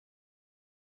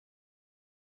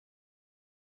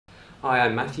Hi,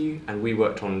 I'm Matthew, and we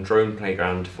worked on Drone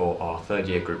Playground for our third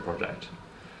year group project.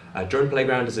 Drone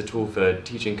Playground is a tool for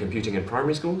teaching computing in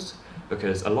primary schools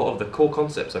because a lot of the core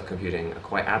concepts of computing are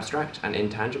quite abstract and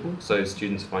intangible, so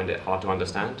students find it hard to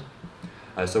understand.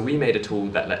 So we made a tool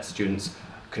that lets students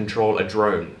control a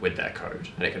drone with their code,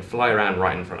 and it can fly around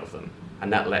right in front of them.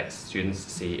 And that lets students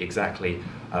see exactly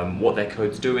what their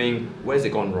code's doing, where's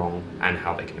it gone wrong, and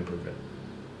how they can improve it.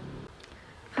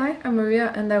 Hi, I'm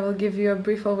Maria, and I will give you a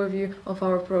brief overview of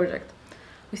our project.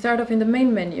 We start off in the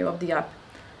main menu of the app,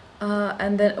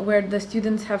 and then where the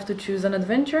students have to choose an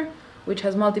adventure, which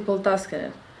has multiple tasks in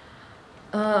it.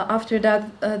 After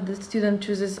that, the student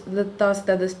chooses the task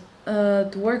that is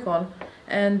to work on,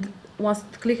 and once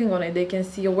clicking on it, they can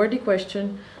see a wordy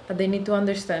question that they need to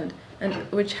understand, and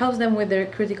which helps them with their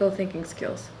critical thinking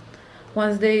skills.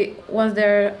 Once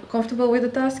they're comfortable with the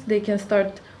task, they can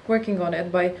start working on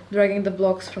it by dragging the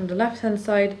blocks from the left-hand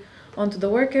side onto the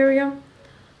work area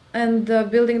and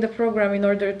building the program in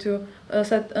order to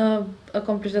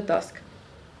accomplish the task.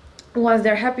 Once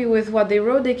they're happy with what they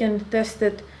wrote, they can test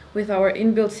it with our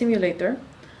inbuilt simulator,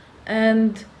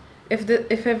 and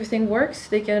if everything works,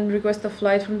 they can request a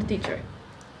flight from the teacher.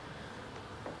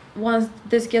 Once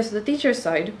this gets to the teacher's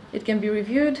side, it can be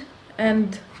reviewed,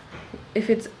 and if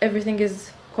everything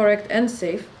is correct and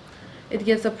safe, it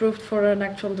gets approved for an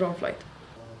actual drone flight.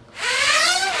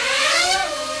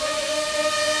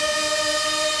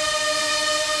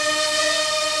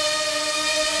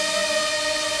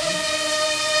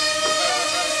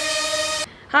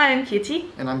 Hi, I'm Kitty.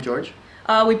 And I'm George.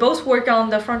 We both work on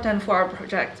the front-end for our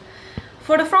project.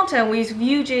 For the front-end, we use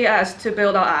Vue.js to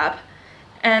build our app.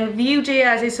 And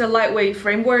Vue.js is a lightweight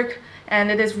framework, and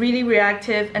it is really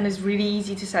reactive and is really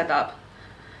easy to set up.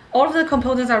 All of the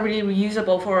components are really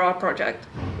reusable for our project.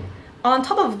 On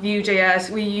top of Vue.js,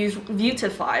 we use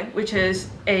Vuetify, which is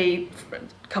a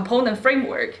component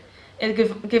framework. It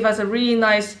gives us a really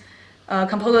nice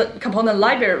component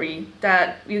library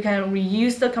that you can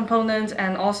reuse the components,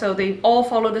 and also they all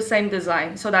follow the same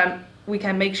design so that we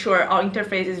can make sure our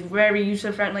interface is very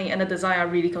user-friendly and the design are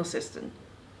really consistent.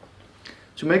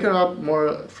 To make our app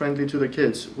more friendly to the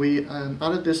kids, we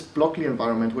added this Blockly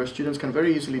environment where students can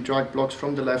very easily drag blocks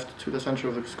from the left to the center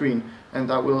of the screen, and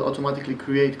that will automatically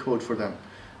create code for them.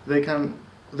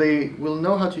 They will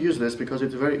know how to use this because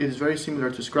it is very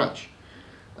similar to Scratch.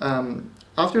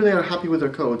 After they are happy with their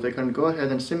code, they can go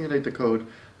ahead and simulate the code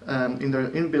in their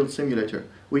inbuilt simulator.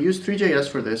 We used Three.js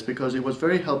for this because it was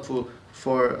very helpful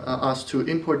for us to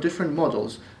import different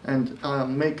models and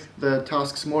make the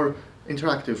tasks more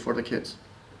interactive for the kids.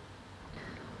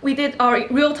 We did our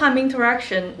real-time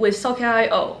interaction with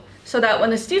Socket.io so that when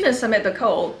the students submit the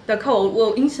code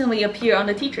will instantly appear on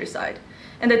the teacher's side.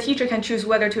 And the teacher can choose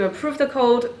whether to approve the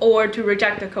code or to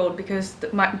reject the code because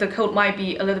the code might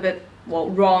be a little bit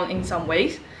wrong in some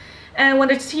ways. And when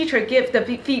the teacher gives the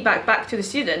feedback back to the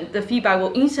student, the feedback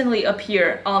will instantly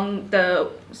appear on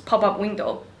the pop-up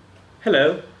window.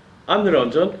 Hello, I'm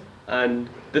Niranjan, and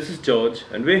this is George,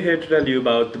 and we're here to tell you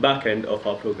about the backend of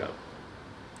our program.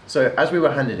 So as we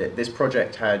were handed it, this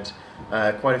project had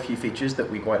quite a few features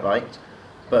that we quite liked,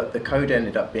 but the code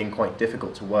ended up being quite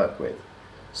difficult to work with.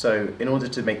 So in order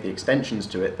to make the extensions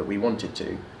to it that we wanted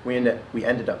to, we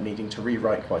ended up needing to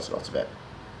rewrite quite a lot of it.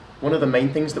 One of the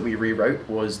main things that we rewrote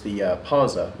was the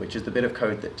parser, which is the bit of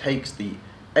code that takes the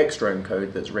X-drone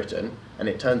code that's written and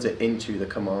it turns it into the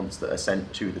commands that are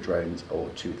sent to the drones or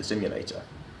to the simulator.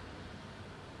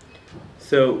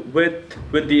 So with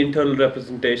the internal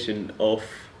representation of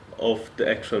the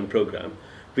X-drone program,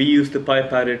 we used the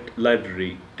PyParrot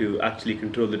library to actually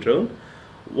control the drone.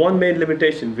 One main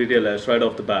limitation we realized right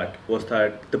off the bat was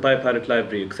that the PyParrot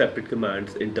library accepted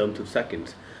commands in terms of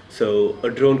seconds. So a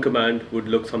drone command would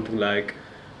look something like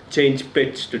change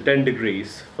pitch to 10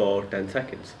 degrees for 10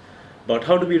 seconds. But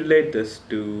how do we relate this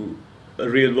to a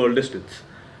real-world distance?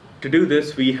 To do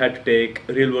this, we had to take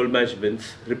real-world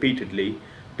measurements repeatedly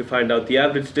to find out the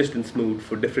average distance moved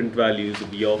for different values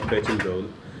of yaw, pitch, and roll.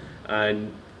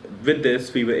 And with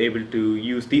this, we were able to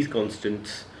use these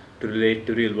constants to relate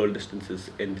to real-world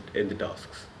distances in the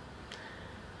tasks.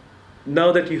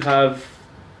 Now that you have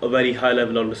a very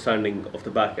high-level understanding of the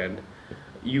backend,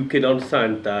 you can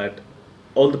understand that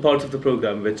all the parts of the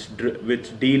program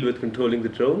which deal with controlling the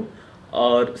drone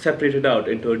are separated out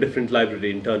into a different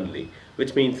library internally,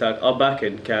 which means that our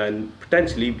backend can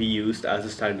potentially be used as a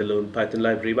standalone Python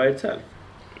library by itself.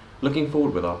 Looking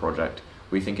forward with our project,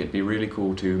 we think it'd be really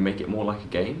cool to make it more like a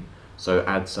game, so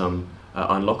add some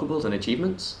unlockables and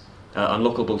achievements.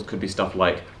 Unlockables could be stuff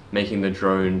like making the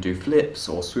drone do flips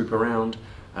or swoop around.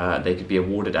 They could be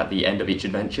awarded at the end of each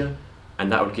adventure,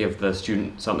 and that would give the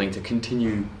student something to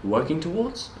continue working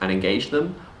towards and engage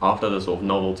them after the sort of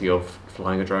novelty of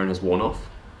flying a drone has worn off.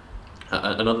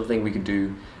 Another thing we could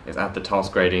do is add the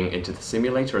task grading into the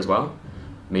simulator as well,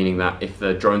 meaning that if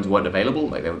the drones weren't available,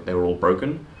 like they were all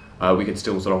broken, we could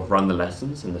still sort of run the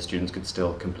lessons and the students could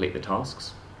still complete the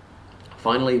tasks.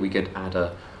 Finally, we could add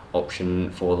an option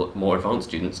for more advanced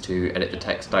students to edit the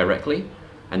text directly,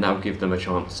 and that would give them a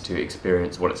chance to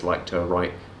experience what it's like to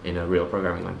write in a real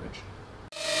programming language.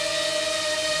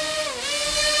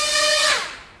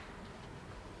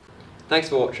 Thanks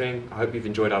for watching. I hope you've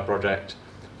enjoyed our project.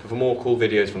 For more cool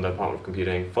videos from the Department of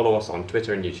Computing, follow us on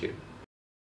Twitter and YouTube.